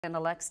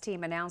President-elect's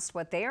team announced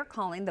what they are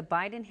calling the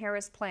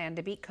Biden-Harris plan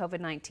to beat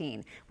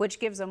COVID-19, which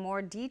gives a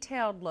more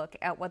detailed look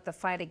at what the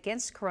fight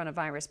against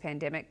coronavirus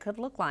pandemic could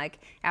look like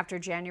after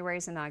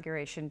January's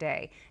Inauguration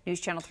Day. News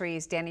Channel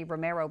 3's Danny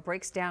Romero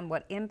breaks down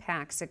what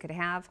impacts it could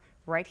have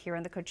right here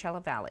in the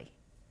Coachella Valley.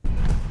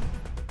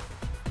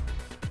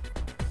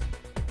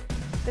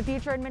 The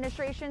future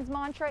administration's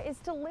mantra is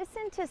to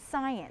listen to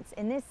science.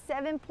 In this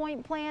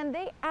 7-point plan,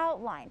 they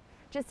outline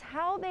just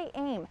how they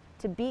aim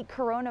to beat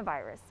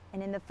coronavirus.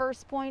 And in the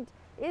first point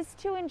is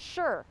to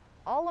ensure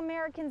all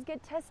Americans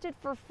get tested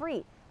for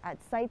free at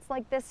sites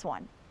like this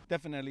one.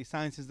 Definitely,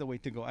 science is the way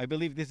to go. I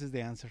believe this is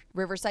the answer.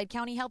 Riverside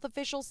County health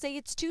officials say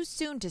it's too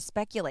soon to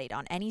speculate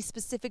on any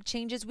specific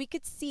changes we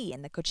could see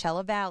in the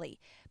Coachella Valley,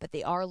 but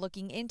they are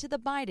looking into the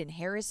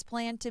Biden-Harris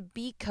plan to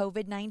beat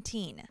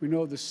COVID-19. We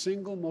know the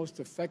single most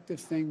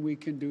effective thing we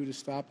can do to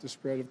stop the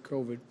spread of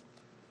COVID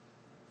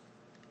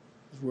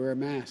is wear a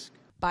mask.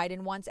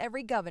 Biden wants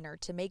every governor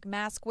to make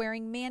mask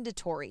wearing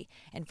mandatory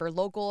and for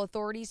local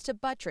authorities to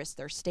buttress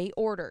their state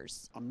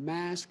orders. A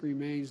mask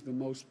remains the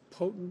most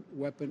potent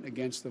weapon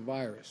against the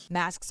virus.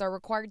 Masks are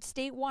required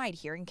statewide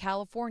here in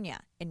California.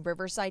 In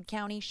Riverside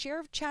County,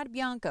 Sheriff Chad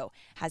Bianco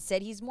has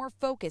said he's more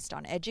focused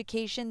on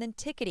education than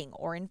ticketing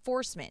or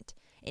enforcement.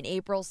 In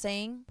April,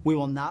 saying, "We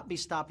will not be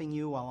stopping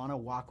you while on a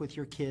walk with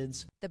your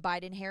kids." The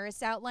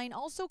Biden-Harris outline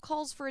also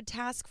calls for a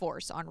task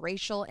force on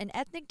racial and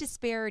ethnic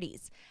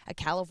disparities. A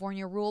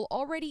California rule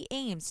already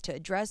aims to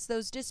address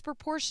those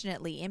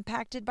disproportionately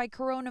impacted by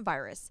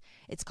coronavirus.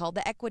 It's called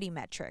the equity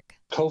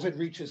metric. COVID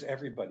reaches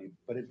everybody,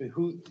 but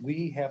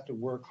we have to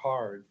work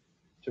hard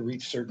to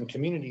reach certain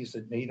communities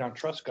that may not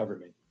trust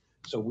government.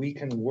 So we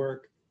can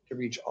work to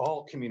reach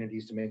all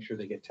communities to make sure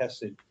they get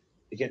tested,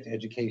 they get the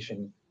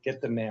education, get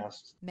the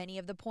masks. Many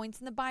of the points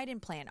in the Biden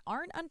plan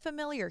aren't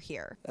unfamiliar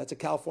here. That's a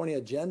California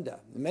agenda.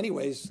 In many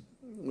ways,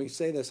 we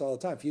say this all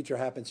the time, future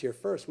happens here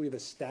first. We've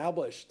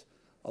established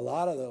a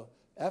lot of the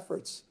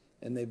efforts,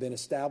 and they've been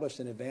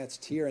established and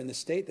advanced here in the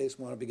state. They just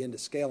want to begin to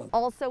scale them.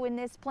 Also in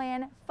this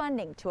plan,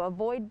 funding to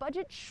avoid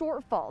budget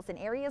shortfalls in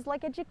areas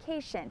like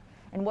education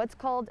and what's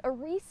called a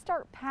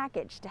restart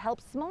package to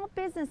help small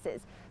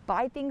businesses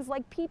buy things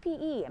like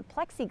PPE and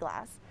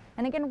plexiglass.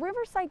 And again,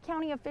 Riverside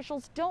County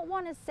officials don't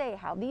want to say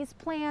how these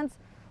plans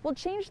will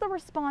change the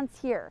response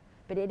here,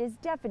 but it is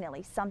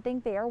definitely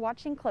something they are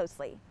watching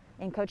closely.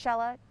 In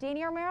Coachella,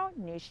 Danny Romero,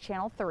 News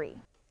Channel 3.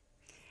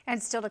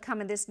 And still to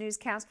come in this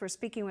newscast, we're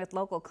speaking with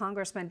local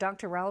Congressman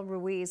Dr. Raul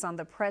Ruiz on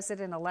the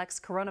President-elect's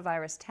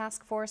coronavirus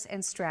task force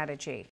and strategy.